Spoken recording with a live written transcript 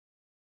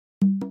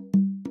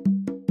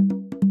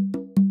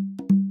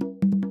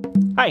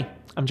Hi,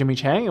 I'm Jimmy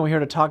Chang, and we're here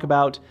to talk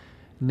about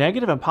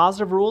negative and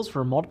positive rules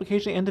for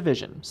multiplication and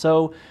division.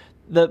 So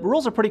the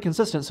rules are pretty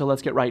consistent, so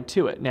let's get right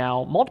to it.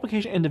 Now,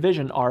 multiplication and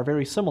division are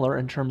very similar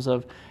in terms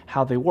of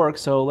how they work,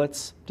 so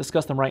let's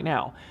discuss them right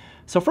now.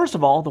 So first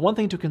of all, the one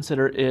thing to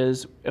consider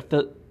is if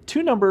the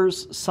two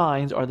numbers'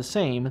 signs are the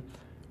same,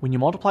 when you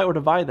multiply or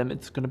divide them,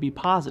 it's going to be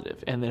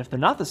positive. And if they're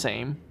not the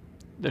same,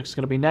 it's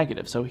going to be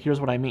negative. So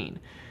here's what I mean.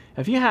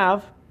 If you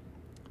have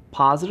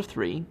positive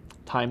 3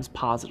 times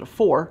positive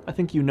 4, I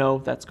think you know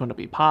that's going to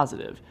be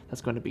positive.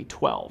 That's going to be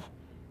 12.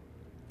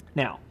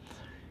 Now,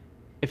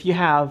 if you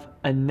have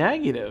a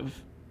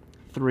negative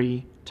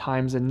 3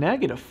 times a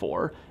negative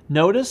 4,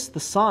 notice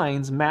the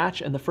signs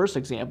match in the first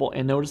example,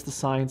 and notice the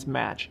signs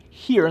match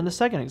here in the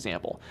second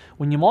example.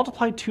 When you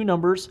multiply two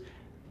numbers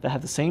that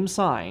have the same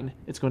sign,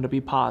 it's going to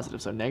be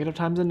positive. So negative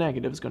times a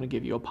negative is going to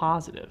give you a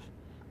positive.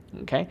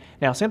 Okay?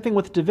 Now, same thing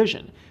with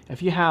division.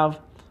 If you have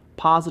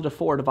positive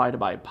 4 divided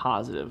by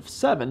positive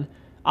 7,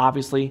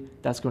 obviously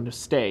that's going to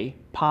stay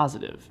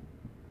positive.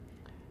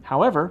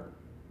 However,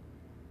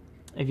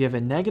 if you have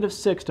a negative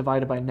 6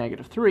 divided by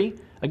negative 3,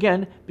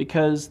 again,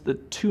 because the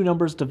two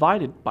numbers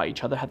divided by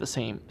each other have the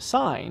same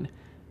sign,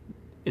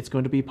 it's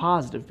going to be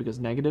positive because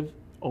negative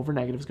over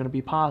negative is going to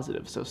be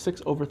positive. So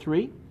 6 over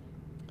 3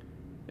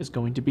 is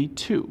going to be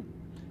 2.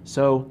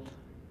 So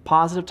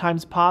positive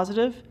times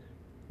positive,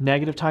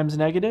 negative times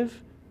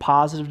negative,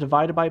 positive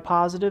divided by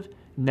positive,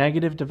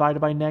 negative divided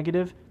by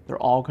negative, they're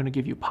all going to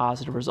give you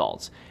positive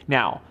results.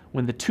 Now,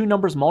 when the two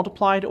numbers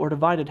multiplied or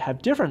divided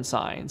have different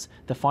signs,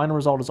 the final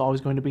result is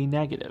always going to be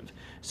negative.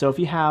 So if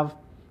you have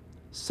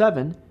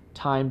 7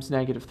 times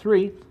negative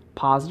 3,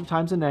 positive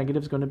times a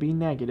negative is going to be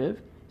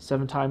negative.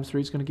 7 times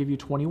 3 is going to give you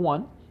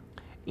 21.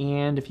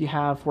 And if you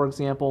have, for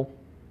example,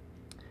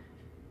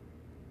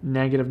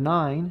 negative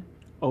 9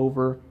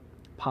 over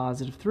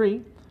positive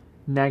 3,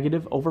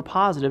 negative over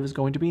positive is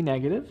going to be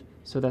negative,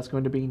 so that's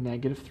going to be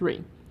negative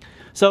 3.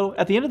 So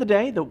at the end of the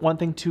day, the one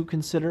thing to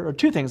consider, or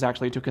two things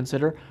actually to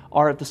consider,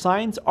 are if the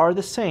signs are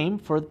the same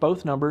for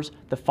both numbers,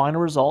 the final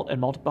result in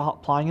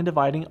multiplying and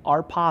dividing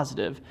are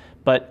positive.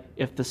 But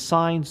if the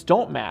signs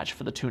don't match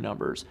for the two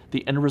numbers,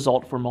 the end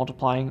result for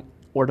multiplying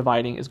or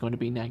dividing is going to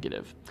be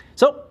negative.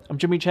 So I'm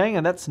Jimmy Chang,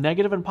 and that's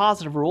negative and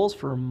positive rules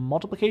for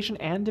multiplication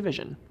and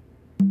division.